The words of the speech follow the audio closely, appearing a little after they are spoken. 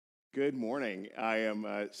Good morning. I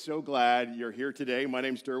am so glad you're here today. My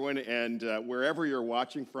name's Durwin, and wherever you're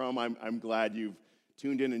watching from, I'm glad you've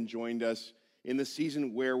tuned in and joined us in the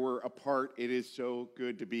season where we're apart. It is so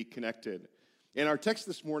good to be connected. And our text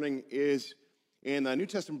this morning is in the New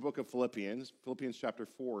Testament book of Philippians, Philippians chapter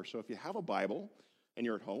 4. So if you have a Bible and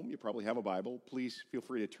you're at home, you probably have a Bible, please feel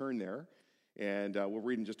free to turn there, and we'll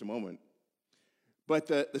read in just a moment. But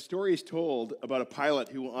the story is told about a pilot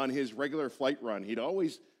who, on his regular flight run, he'd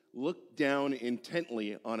always looked down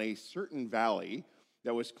intently on a certain valley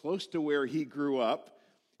that was close to where he grew up.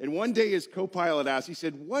 And one day his co-pilot asked, he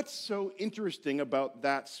said, "What's so interesting about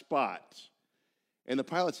that spot?" And the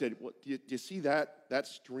pilot said, "Well, do you see that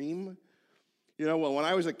stream? Well, when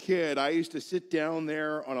I was a kid, I used to sit down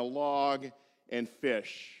there on a log and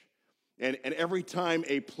fish. And every time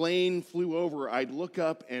a plane flew over, I'd look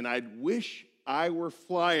up and I'd wish I were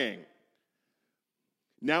flying.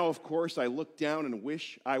 Now, of course, I look down and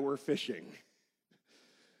wish I were fishing."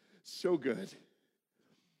 So good.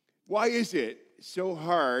 Why is it so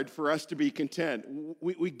hard for us to be content?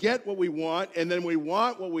 We get what we want, and then we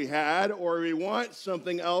want what we had, or we want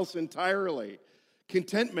something else entirely.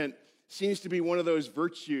 Contentment seems to be one of those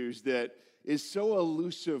virtues that is so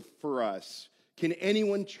elusive for us. Can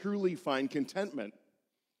anyone truly find contentment?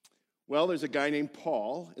 Well, there's a guy named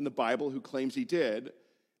Paul in the Bible who claims he did.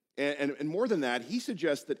 And more than that, he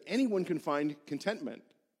suggests that anyone can find contentment.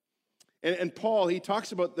 And Paul, he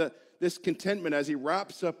talks about this contentment as he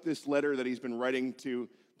wraps up this letter that he's been writing to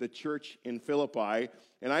the church in Philippi.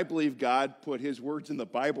 And I believe God put his words in the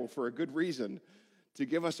Bible for a good reason, to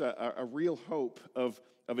give us a real hope of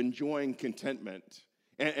enjoying contentment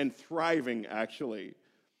and thriving, actually.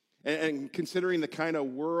 And considering the kind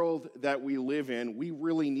of world that we live in, we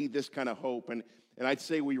really need this kind of hope. And I'd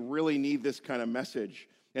say we really need this kind of message.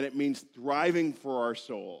 And it means thriving for our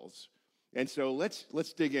souls. And so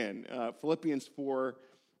let's dig in. Philippians 4,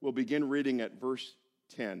 we'll begin reading at verse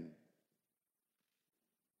 10.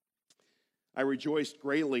 "I rejoiced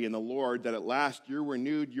greatly in the Lord that at last you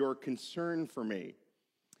renewed your concern for me.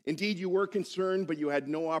 Indeed, you were concerned, but you had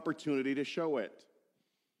no opportunity to show it.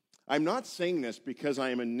 I'm not saying this because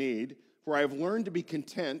I am in need, for I have learned to be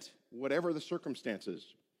content, whatever the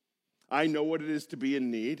circumstances. I know what it is to be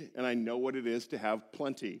in need, and I know what it is to have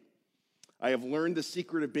plenty. I have learned the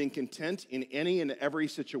secret of being content in any and every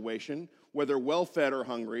situation, whether well-fed or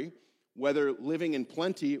hungry, whether living in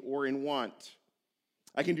plenty or in want.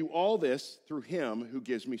 I can do all this through him who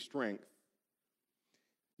gives me strength.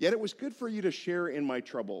 Yet it was good for you to share in my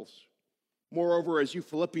troubles. Moreover, as you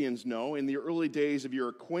Philippians know, in the early days of your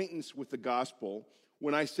acquaintance with the gospel,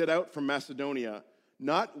 when I set out from Macedonia,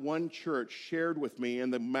 not one church shared with me in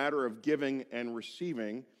the matter of giving and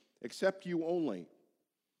receiving, except you only.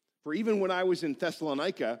 For even when I was in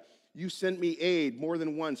Thessalonica, you sent me aid more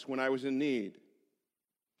than once when I was in need.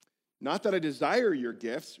 Not that I desire your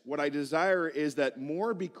gifts. What I desire is that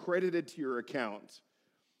more be credited to your account.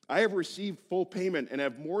 I have received full payment and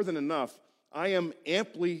have more than enough. I am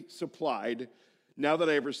amply supplied now that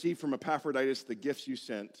I have received from Epaphroditus the gifts you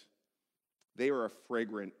sent. They are a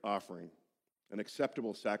fragrant offering, an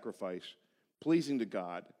acceptable sacrifice, pleasing to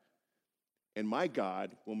God. And my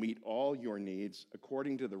God will meet all your needs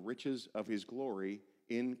according to the riches of his glory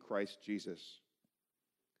in Christ Jesus.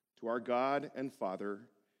 To our God and Father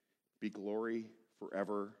be glory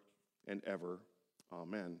forever and ever.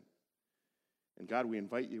 Amen." And God, we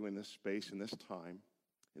invite you in this space, in this time,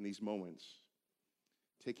 in these moments.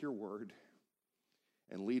 Take your word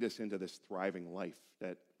and lead us into this thriving life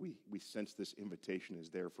that we sense this invitation is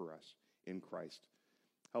there for us in Christ.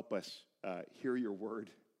 Help us hear your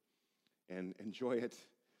word and enjoy it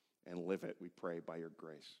and live it, we pray, by your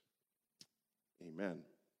grace. Amen.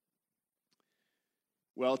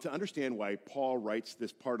 Well, to understand why Paul writes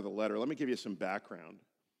this part of the letter, let me give you some background.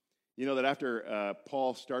 You know that after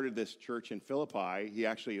Paul started this church in Philippi, he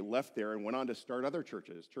actually left there and went on to start other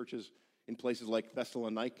churches in places like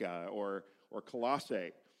Thessalonica or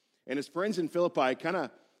Colossae. And his friends in Philippi kind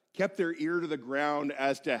of kept their ear to the ground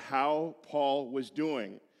as to how Paul was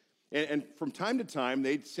doing. And from time to time,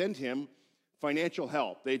 they'd send him financial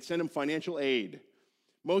help. They'd send him financial aid.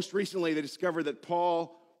 Most recently, they discovered that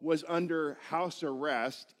Paul was under house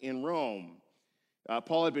arrest in Rome.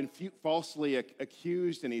 Paul had been falsely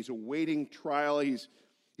accused, and he's awaiting trial. He's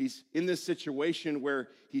in this situation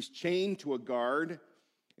where he's chained to a guard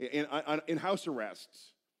in house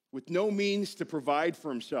arrests with no means to provide for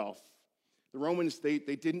himself. The Romans, they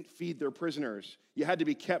didn't feed their prisoners. You had to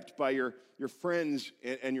be kept by your friends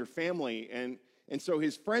and your family. And so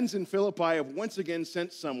his friends in Philippi have once again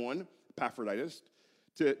sent someone, Epaphroditus,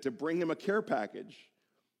 to bring him a care package.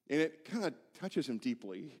 And it kind of touches him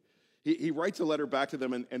deeply. He writes a letter back to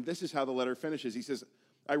them, and this is how the letter finishes. He says,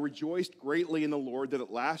 I rejoiced greatly in the Lord that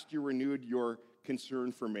at last you renewed your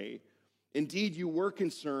concern for me. Indeed, you were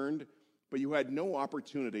concerned, but you had no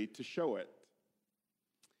opportunity to show it.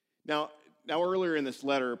 Now earlier in this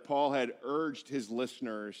letter, Paul had urged his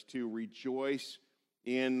listeners to rejoice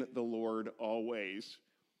in the Lord always.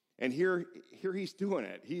 And here he's doing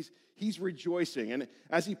it. He's rejoicing. And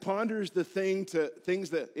as he ponders the things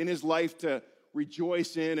that in his life to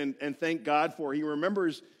rejoice in and thank God for, he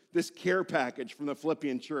remembers this care package from the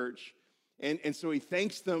Philippian church. And so he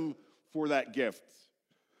thanks them for that gift.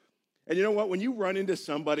 And you know what? When you run into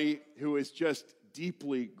somebody who is just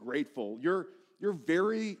deeply grateful, you're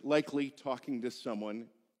very likely talking to someone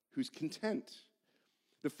who's content.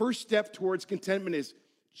 The first step towards contentment is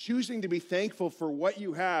choosing to be thankful for what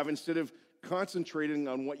you have instead of concentrating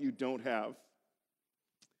on what you don't have.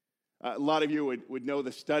 A lot of you would know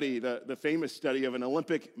the study, the famous study of an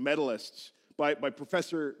Olympic medalist by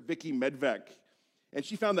Professor Vicky Medvec. And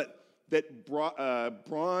she found that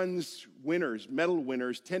bronze winners, medal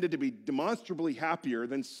winners, tended to be demonstrably happier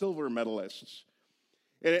than silver medalists.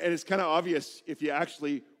 And it's kind of obvious if you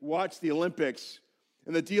actually watch the Olympics.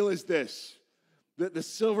 And the deal is this. The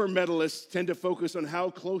silver medalists tend to focus on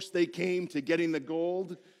how close they came to getting the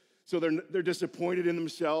gold, so they're disappointed in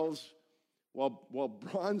themselves. While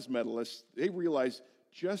bronze medalists, they realize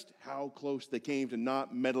just how close they came to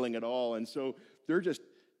not medaling at all, and so they're just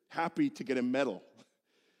happy to get a medal.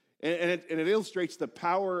 And it illustrates the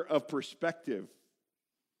power of perspective.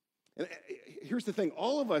 And here's the thing.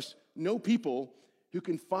 All of us know people who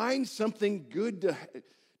can find something good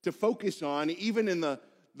to focus on, even in the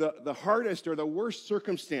hardest or the worst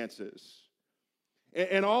circumstances.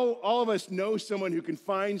 And all of us know someone who can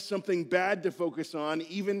find something bad to focus on,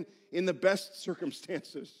 even in the best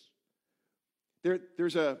circumstances.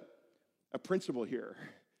 There's a principle here.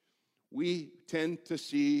 We tend to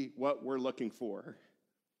see what we're looking for.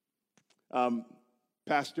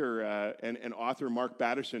 Pastor and author Mark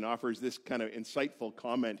Batterson offers this kind of insightful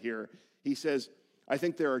comment here. He says, I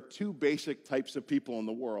think there are two basic types of people in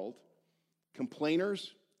the world,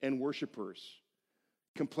 complainers and worshipers.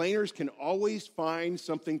 Complainers can always find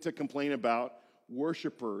something to complain about.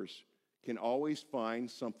 Worshipers can always find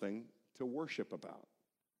something to worship about.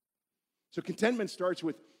 So contentment starts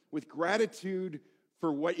with gratitude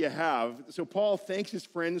for what you have. So Paul thanks his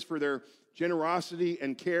friends for their generosity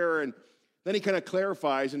and care, and then he kind of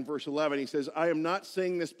clarifies in verse 11. He says, I am not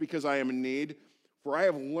saying this because I am in need, for I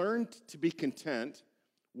have learned to be content,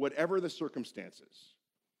 whatever the circumstances.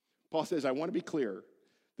 Paul says, I want to be clear.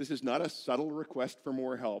 This is not a subtle request for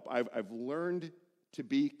more help. I've learned to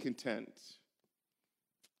be content.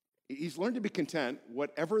 He's learned to be content,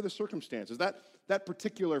 whatever the circumstances. That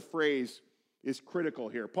particular phrase is critical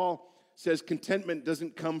here. Paul says contentment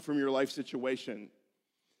doesn't come from your life situation.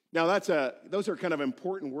 Now, those are kind of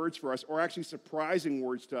important words for us, or actually surprising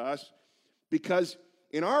words to us, because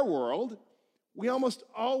in our world, we almost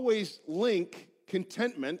always link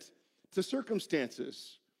contentment to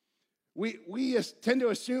circumstances. We tend to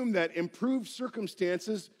assume that improved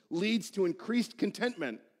circumstances leads to increased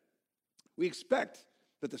contentment. We expect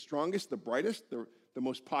that the strongest, the brightest, the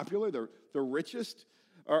most popular, the richest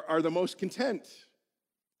are the most content.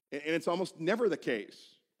 And it's almost never the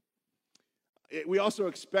case. We also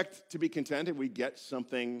expect to be content if we get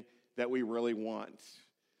something that we really want.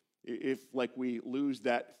 If, like, we lose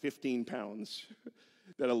that 15 pounds,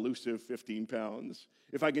 that elusive 15 pounds.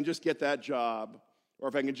 If I can just get that job, or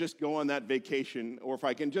if I can just go on that vacation, or if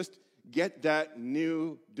I can just get that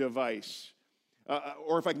new device,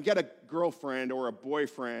 or if I can get a girlfriend or a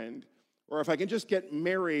boyfriend, or if I can just get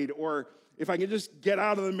married, or if I can just get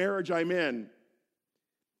out of the marriage I'm in.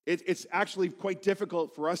 It's actually quite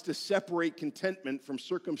difficult for us to separate contentment from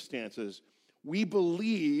circumstances. We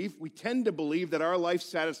tend to believe that our life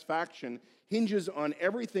satisfaction hinges on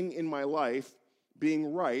everything in my life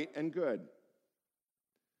being right and good.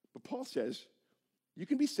 But Paul says, you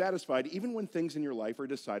can be satisfied even when things in your life are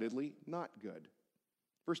decidedly not good.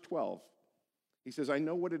 Verse 12, he says, I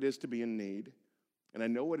know what it is to be in need, and I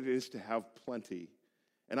know what it is to have plenty.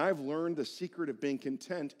 And I've learned the secret of being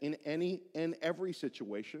content in any and every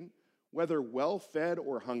situation, whether well-fed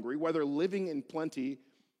or hungry, whether living in plenty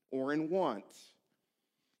or in want.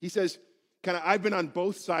 He says, I've been on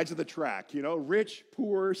both sides of the track, rich,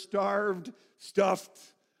 poor, starved, stuffed,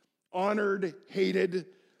 honored, hated,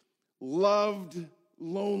 loved,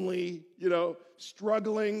 lonely,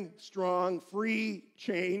 struggling, strong, free,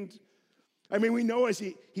 chained. I mean, we know as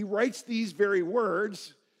he writes these very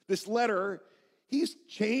words, this letter, he's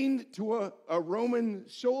chained to a Roman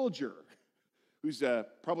soldier who's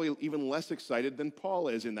probably even less excited than Paul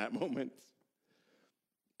is in that moment.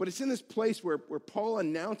 But it's in this place where Paul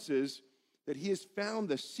announces that he has found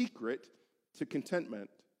the secret to contentment.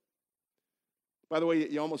 By the way,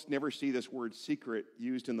 you almost never see this word secret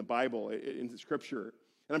used in the Bible, in the Scripture.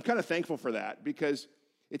 And I'm kind of thankful for that, because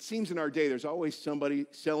it seems in our day there's always somebody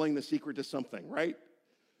selling the secret to something, right?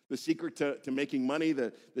 The secret to making money,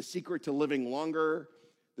 the secret to living longer,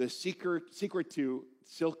 the secret to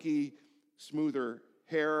silky, smoother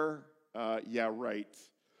hair. Yeah, right.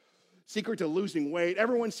 Secret to losing weight.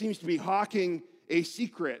 Everyone seems to be hawking a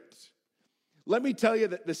secret. Let me tell you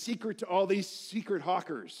that the secret to all these secret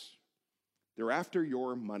hawkers, they're after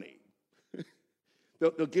your money.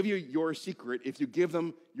 They'll give you your secret if you give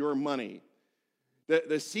them your money.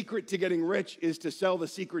 The secret to getting rich is to sell the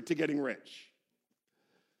secret to getting rich.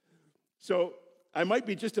 So I might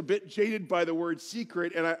be just a bit jaded by the word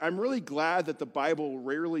secret, and I'm really glad that the Bible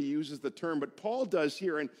rarely uses the term, but Paul does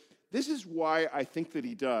here, and this is why I think that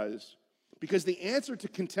he does, because the answer to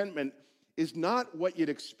contentment is not what you'd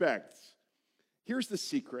expect. Here's the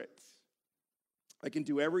secret. I can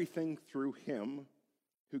do everything through him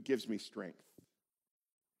who gives me strength.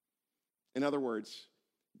 In other words,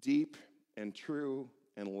 deep and true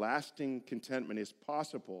and lasting contentment is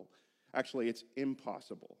possible. Actually, it's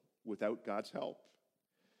impossible without God's help.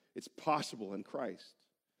 It's possible in Christ.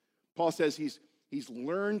 Paul says he's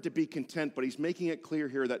learned to be content, but he's making it clear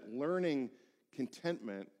here that learning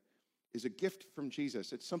contentment is a gift from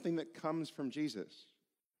Jesus. It's something that comes from Jesus.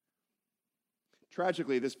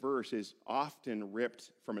 Tragically, this verse is often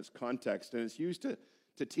ripped from its context, and it's used to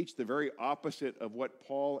teach the very opposite of what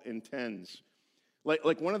Paul intends.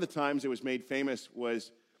 Like one of the times it was made famous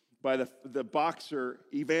was by the boxer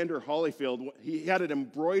Evander Holyfield. He had it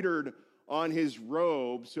embroidered on his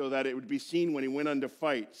robe so that it would be seen when he went on to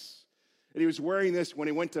fights. And he was wearing this when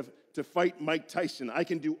he went to fight Mike Tyson. I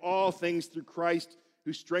can do all things through Christ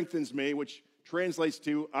who strengthens me, which translates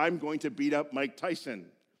to, I'm going to beat up Mike Tyson.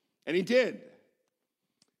 And he did.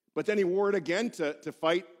 But then he wore it again to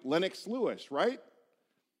fight Lennox Lewis, right?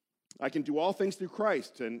 I can do all things through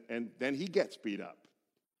Christ, and then he gets beat up.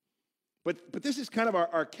 But this is kind of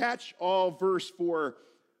our catch-all verse for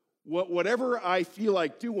whatever I feel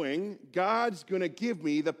like doing, God's going to give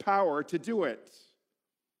me the power to do it.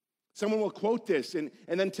 Someone will quote this and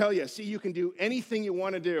then tell you, see, you can do anything you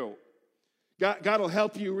want to do. God will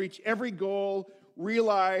help you reach every goal,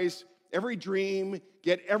 realize every dream,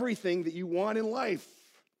 get everything that you want in life.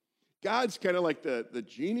 God's kind of like the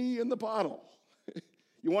genie in the bottle.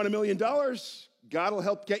 You want $1 million? God will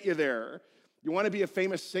help get you there. You want to be a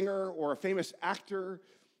famous singer or a famous actor?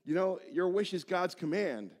 You know, your wish is God's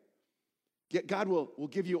command. God will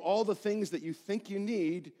give you all the things that you think you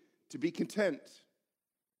need to be content.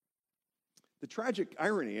 The tragic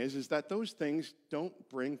irony is that those things don't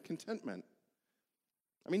bring contentment.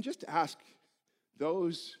 I mean, just ask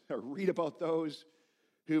those, or read about those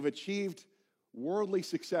who've achieved worldly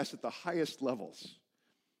success at the highest levels.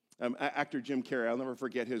 Actor Jim Carrey, I'll never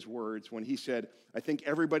forget his words when he said, I think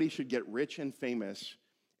everybody should get rich and famous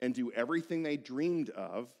and do everything they dreamed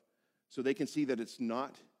of so they can see that it's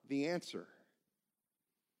not the answer.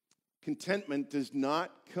 Contentment does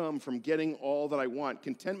not come from getting all that I want.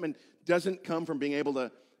 Contentment doesn't come from being able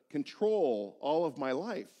to control all of my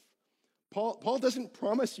life. Paul doesn't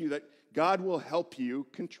promise you that God will help you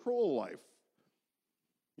control life.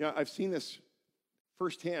 You know, I've seen this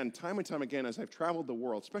firsthand time and time again as I've traveled the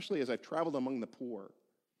world, especially as I've traveled among the poor.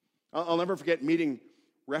 I'll never forget meeting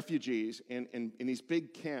refugees in these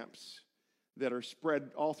big camps that are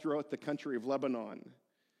spread all throughout the country of Lebanon.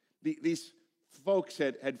 These folks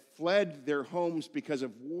had fled their homes because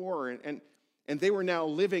of war, and they were now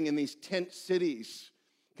living in these tent cities,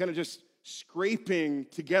 kind of just scraping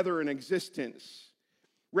together an existence.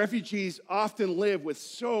 Refugees often live with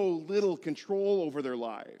so little control over their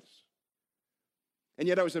lives. And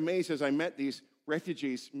yet I was amazed as I met these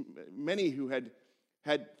refugees, many who had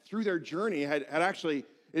through their journey, had actually,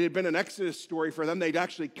 it had been an Exodus story for them. They'd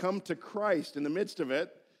actually come to Christ in the midst of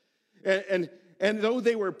it. And though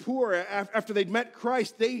they were poor, after they'd met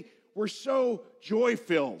Christ, they were so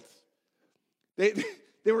joy-filled.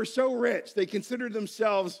 They were so rich. They considered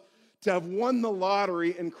themselves to have won the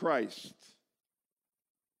lottery in Christ.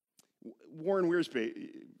 Warren Wiersbe,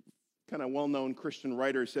 kind of well-known Christian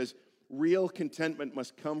writer, says, real contentment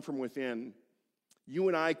must come from within. You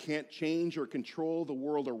and I can't change or control the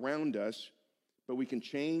world around us, but we can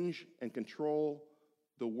change and control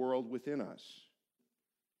the world within us.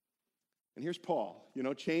 And here's Paul,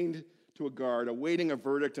 chained to a guard, awaiting a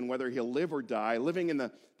verdict on whether he'll live or die, living in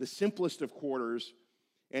the simplest of quarters,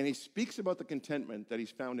 and he speaks about the contentment that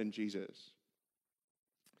he's found in Jesus.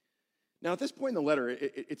 Now, at this point in the letter,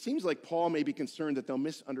 it seems like Paul may be concerned that they'll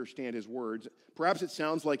misunderstand his words. Perhaps it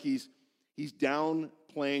sounds like he's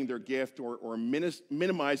downplaying their gift or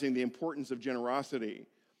minimizing the importance of generosity.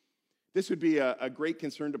 This would be a great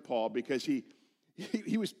concern to Paul because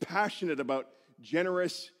he was passionate about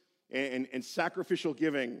generous and sacrificial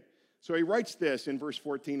giving. So he writes this in verse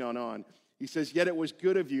 14 on. He says, "Yet it was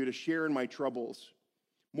good of you to share in my troubles.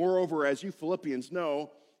 Moreover, as you Philippians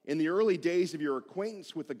know, in the early days of your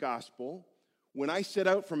acquaintance with the gospel, when I set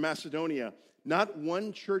out from Macedonia, not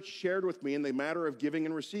one church shared with me in the matter of giving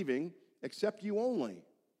and receiving, except you only.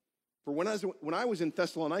 For when I was in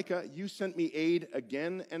Thessalonica, you sent me aid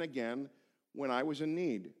again and again when I was in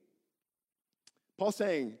need." Paul's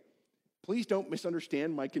saying, please don't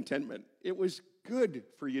misunderstand my contentment. It was good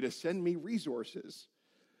for you to send me resources.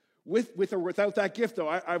 With or without that gift, though,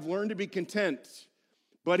 I've learned to be content.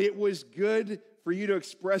 But it was good for you to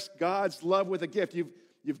express God's love with a gift.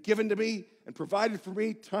 You've given to me and provided for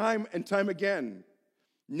me time and time again.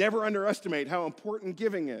 Never underestimate how important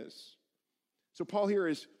giving is. So Paul here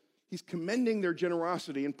he's commending their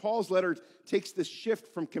generosity. And Paul's letter takes this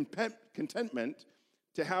shift from contentment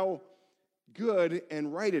to how good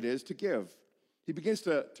and right it is to give. He begins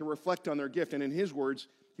to reflect on their gift. And in his words,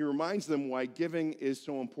 he reminds them why giving is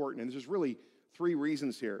so important. And there's really 3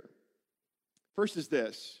 reasons here. First is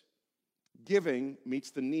this: giving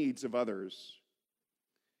meets the needs of others.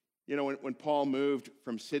 You know, when Paul moved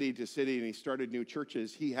from city to city and he started new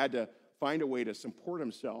churches, he had to find a way to support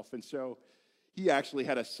himself. And so he actually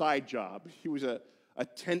had a side job. He was a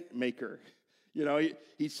tent maker. You know,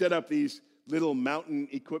 he set up these little mountain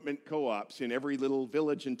equipment co-ops in every little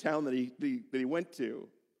village and town that he went to.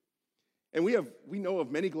 And we know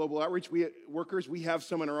of many global outreach workers. We have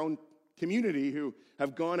some in our own community who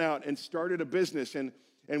have gone out and started a business, and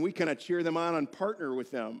we kind of cheer them on and partner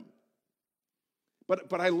with them.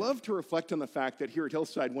 But I love to reflect on the fact that here at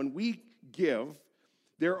Hillside, when we give,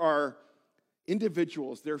 there are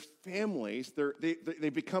individuals, their families, they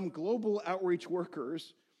become global outreach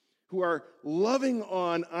workers who are loving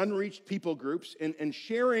on unreached people groups and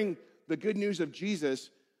sharing the good news of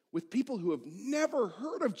Jesus with people who have never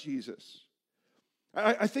heard of Jesus.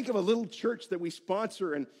 I think of a little church that we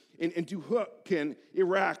sponsor in Duhok in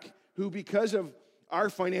Iraq, who because of our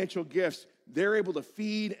financial gifts, they're able to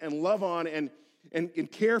feed and love on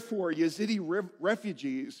and care for Yazidi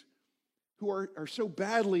refugees who are so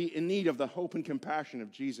badly in need of the hope and compassion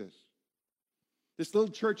of Jesus. This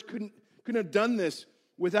little church couldn't have done this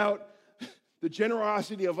without the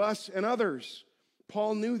generosity of us and others.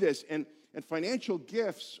 Paul knew this, and financial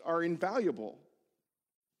gifts are invaluable.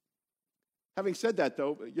 Having said that,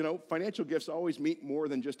 though, you know, financial gifts always meet more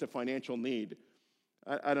than just a financial need.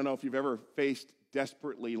 I don't know if you've ever faced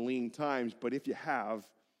desperately lean times, but if you have,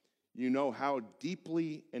 you know how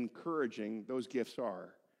deeply encouraging those gifts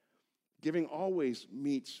are. Giving always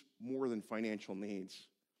meets more than financial needs.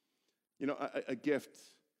 You know, a gift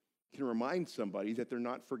can remind somebody that they're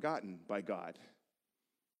not forgotten by God,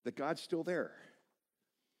 that God's still there.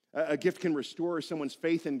 A gift can restore someone's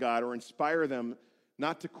faith in God or inspire them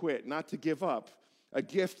not to quit, not to give up. A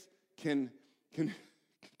gift can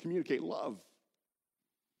communicate love.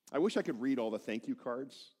 I wish I could read all the thank you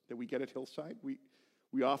cards that we get at Hillside.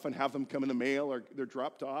 We often have them come in the mail or they're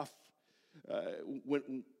dropped off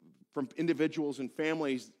from individuals and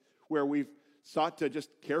families where we've sought to just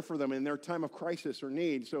care for them in their time of crisis or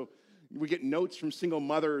need. So we get notes from single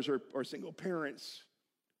mothers or single parents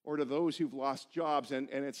or to those who've lost jobs, and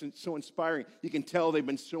it's so inspiring. You can tell they've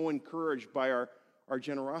been so encouraged by our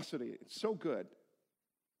generosity. It's so good.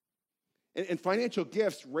 And financial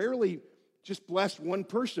gifts rarely just bless one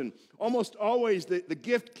person. Almost always the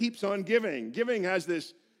gift keeps on giving. Giving has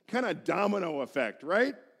this kind of domino effect,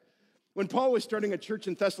 right? When Paul was starting a church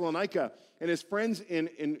in Thessalonica and his friends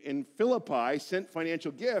in Philippi sent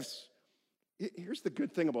financial gifts, here's the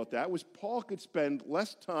good thing about that was Paul could spend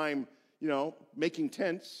less time, making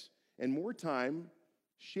tents and more time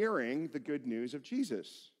sharing the good news of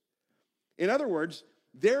Jesus. In other words,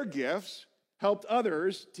 their gifts helped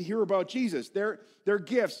others to hear about Jesus. Their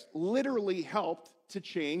gifts literally helped to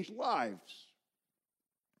change lives.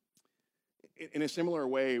 In a similar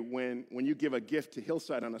way, when you give a gift to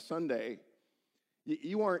Hillside on a Sunday,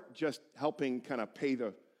 you aren't just helping kind of pay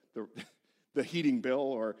the heating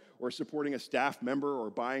bill or supporting a staff member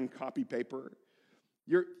or buying copy paper.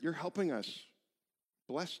 You're helping us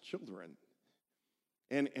bless children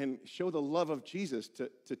and show the love of Jesus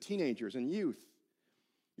to teenagers and youth.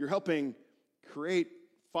 You're helping create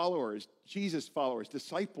followers, Jesus followers,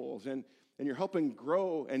 disciples, and you're helping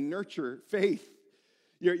grow and nurture faith.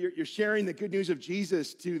 You're sharing the good news of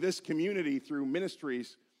Jesus to this community through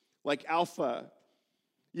ministries like Alpha.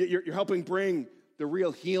 You're helping bring the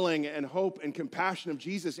real healing and hope and compassion of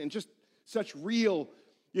Jesus in just such real,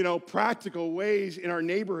 practical ways in our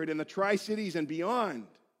neighborhood, in the Tri-Cities and beyond.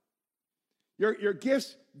 Your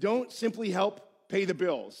gifts don't simply help pay the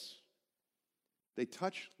bills. They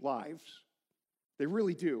touch lives. They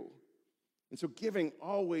really do. And so giving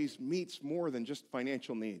always meets more than just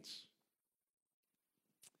financial needs.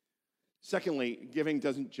 Secondly, giving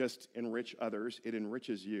doesn't just enrich others, it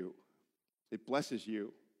enriches you. It blesses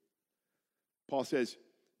you. Paul says,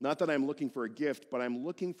 not that I'm looking for a gift, but I'm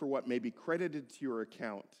looking for what may be credited to your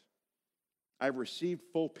account. I've received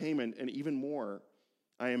full payment, and even more,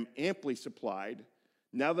 I am amply supplied,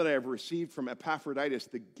 now that I have received from Epaphroditus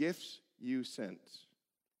the gifts you sent.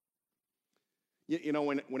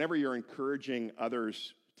 Whenever you're encouraging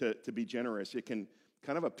others to be generous, it can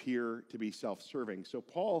kind of appear to be self-serving. So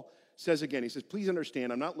Paul says again, he says, please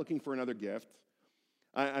understand, I'm not looking for another gift.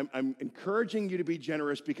 I'm encouraging you to be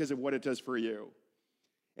generous because of what it does for you.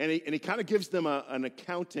 And he kind of gives them an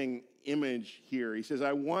accounting image here. He says,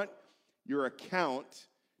 I want your account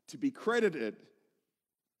to be credited.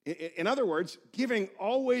 In other words, giving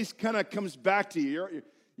always kind of comes back to you.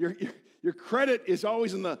 Your credit is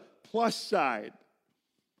always on the plus side.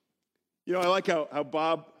 I like how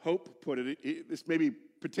Bob Hope put it. This may be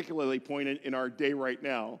particularly poignant in our day right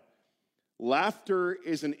now. Laughter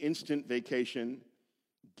is an instant vacation.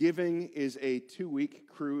 Giving is a 2-week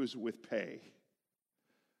cruise with pay.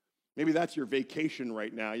 Maybe that's your vacation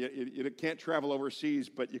right now. You can't travel overseas,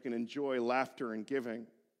 but you can enjoy laughter and giving.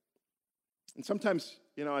 And sometimes,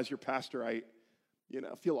 as your pastor, I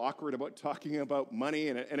feel awkward about talking about money.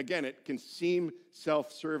 And again, it can seem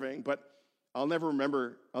self-serving, but I'll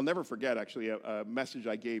never forget, actually, a message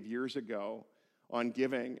I gave years ago on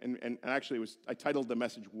giving. And actually, I titled the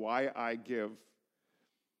message, Why I Give.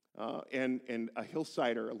 And a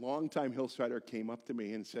longtime Hillsider came up to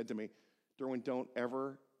me and said to me, Durwin, don't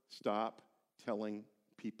ever stop telling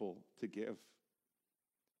people to give.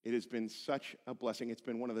 It has been such a blessing. It's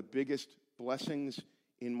been one of the biggest blessings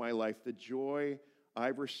in my life. The joy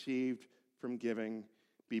I've received from giving.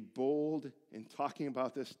 Be bold in talking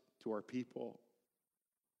about this to our people.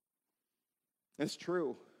 And it's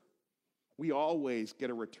true. We always get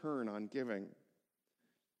a return on giving.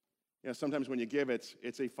 Sometimes when you give, it's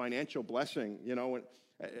a financial blessing.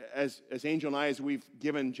 As Angel and I, as we've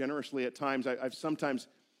given generously at times,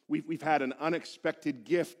 we've had an unexpected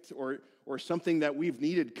gift or something that we've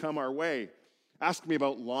needed come our way. Ask me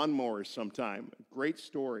about lawnmowers sometime. Great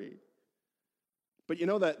story. But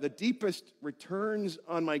that the deepest returns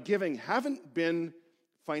on my giving haven't been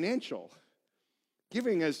financial.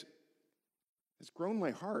 Giving has grown my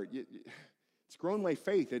heart. It's grown my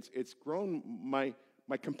faith. It's grown my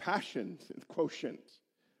compassion quotient.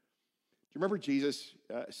 Do you remember Jesus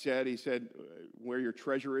said, where your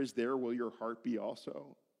treasure is, there will your heart be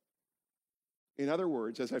also. In other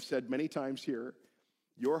words, as I've said many times here,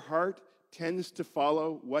 your heart tends to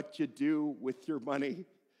follow what you do with your money.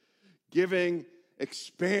 Giving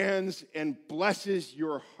expands and blesses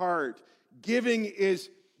your heart. Giving is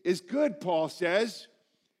good, Paul says,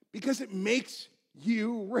 because it makes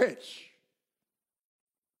you rich.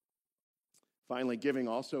 Finally, giving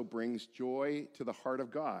also brings joy to the heart of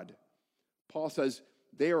God. Paul says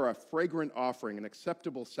they are a fragrant offering, an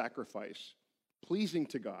acceptable sacrifice, pleasing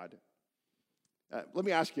to God. Let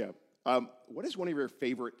me ask you, what is one of your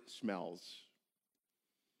favorite smells?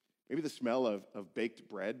 Maybe the smell of baked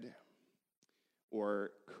bread,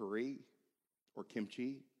 or curry, or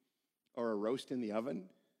kimchi, or a roast in the oven.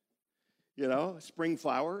 Spring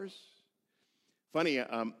flowers. Funny,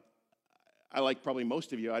 I like probably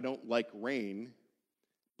most of you, I don't like rain,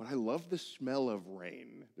 but I love the smell of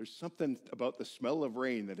rain. There's something about the smell of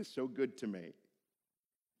rain that is so good to me.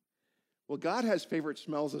 Well, God has favorite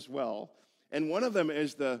smells as well, and one of them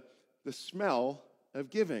is the smell of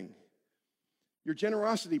giving. Your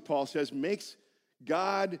generosity, Paul says, makes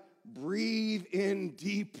God breathe in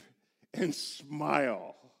deep and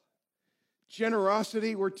smile.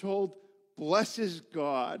 Generosity, we're told, blesses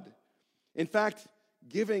God. In fact,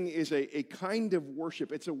 giving is a kind of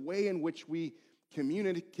worship. It's a way in which we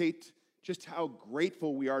communicate just how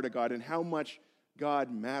grateful we are to God and how much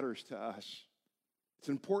God matters to us. It's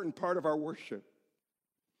an important part of our worship.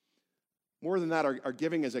 More than that, our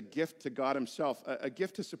giving is a gift to God himself. A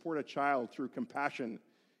gift to support a child through compassion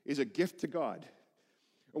is a gift to God.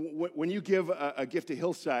 When you give a gift to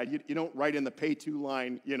Hillside, you don't write in the pay to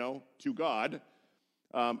line, to God.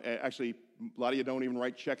 Actually, a lot of you don't even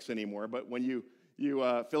write checks anymore. But when you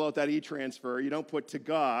fill out that e-transfer, you don't put to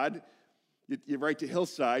God. You write to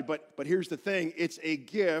Hillside. But here's the thing. It's a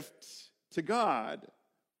gift to God.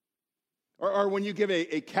 Or when you give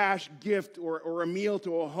a cash gift or a meal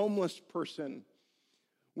to a homeless person,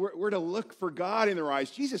 we're to look for God in their eyes.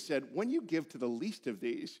 Jesus said, when you give to the least of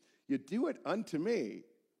these, you do it unto me.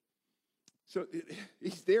 So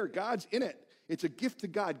he's there. God's in it. It's a gift to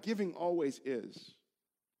God. Giving always is.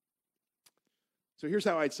 So here's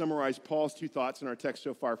how I'd summarize Paul's two thoughts in our text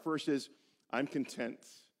so far. First is, I'm content.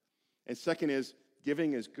 And second is,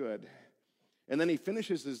 giving is good. And then he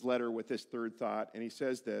finishes his letter with this third thought, and he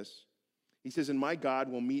says this. He says, and my God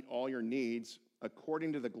will meet all your needs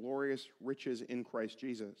according to the glorious riches in Christ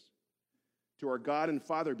Jesus. To our God and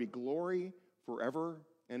Father be glory forever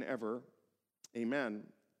and ever. Amen.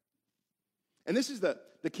 And this is the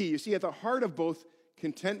key. You see, at the heart of both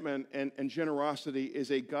contentment and generosity is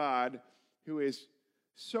a God who is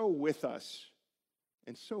so with us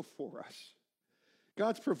and so for us.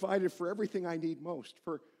 God's provided for everything I need most,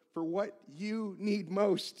 for what you need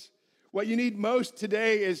most. What you need most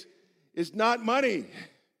today is not money.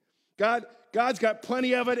 God's got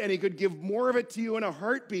plenty of it, and he could give more of it to you in a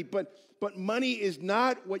heartbeat, but money is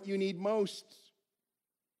not what you need most.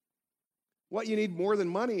 What you need more than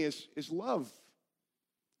money is love.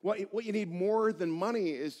 What you need more than money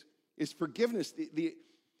is forgiveness,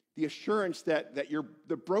 the assurance that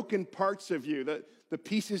the broken parts of you, the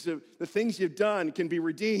pieces of the things you've done can be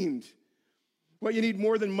redeemed. What you need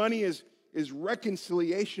more than money is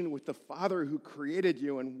reconciliation with the Father who created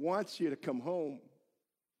you and wants you to come home.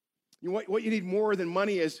 What you need more than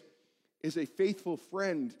money is a faithful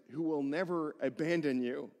friend who will never abandon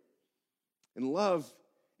you. And love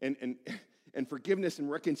and forgiveness and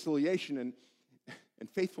reconciliation and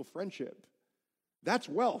faithful friendship. That's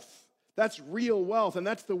wealth. That's real wealth. And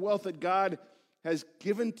that's the wealth that God has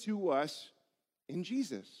given to us in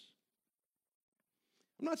Jesus.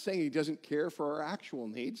 I'm not saying he doesn't care for our actual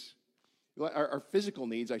needs, our physical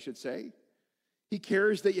needs, I should say. He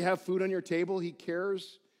cares that you have food on your table. He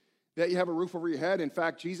cares that you have a roof over your head. In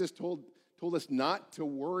fact, Jesus told us not to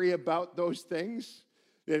worry about those things.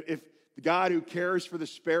 If the God who cares for the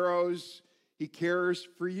sparrows, he cares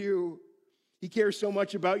for you. He cares so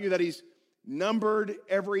much about you that he's numbered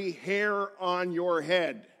every hair on your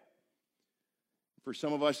head. For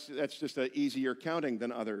some of us, that's just an easier counting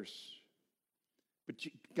than others. But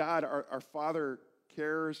God, our Father,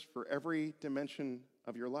 cares for every dimension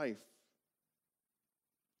of your life.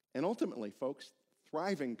 And ultimately, folks,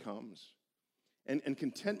 thriving comes and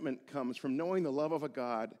contentment comes from knowing the love of a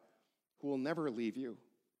God who will never leave you.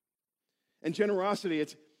 And generosity,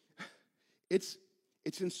 it's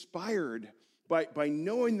inspired by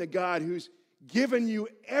knowing the God who's given you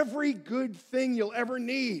every good thing you'll ever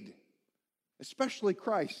need, especially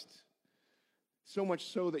Christ. So much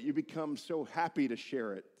so that you become so happy to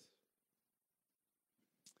share it.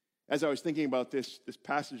 As I was thinking about this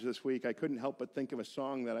passage this week, I couldn't help but think of a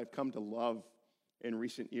song that I've come to love in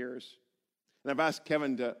recent years. And I've asked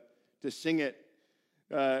Kevin to sing it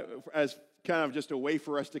as kind of just a way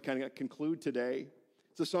for us to kind of conclude today.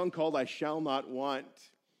 It's a song called I Shall Not Want,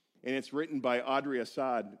 and it's written by Audrey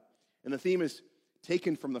Assad. And the theme is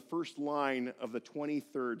taken from the first line of the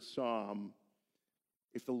 23rd Psalm.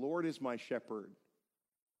 If the Lord is my shepherd,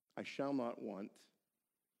 I shall not want.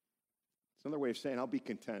 It's another way of saying I'll be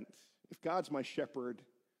content. If God's my shepherd,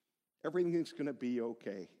 everything's going to be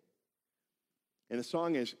okay. And the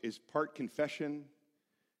song is part confession,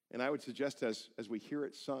 and I would suggest as we hear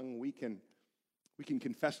it sung, we can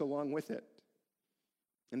confess along with it.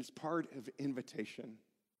 And it's part of invitation,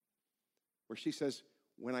 where she says,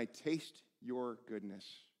 when I taste your goodness,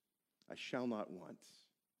 I shall not want.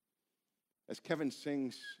 As Kevin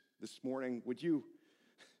sings this morning,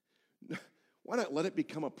 why not let it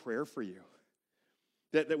become a prayer for you?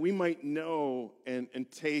 That we might know and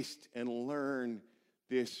taste and learn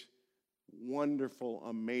this wonderful,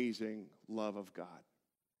 amazing love of God.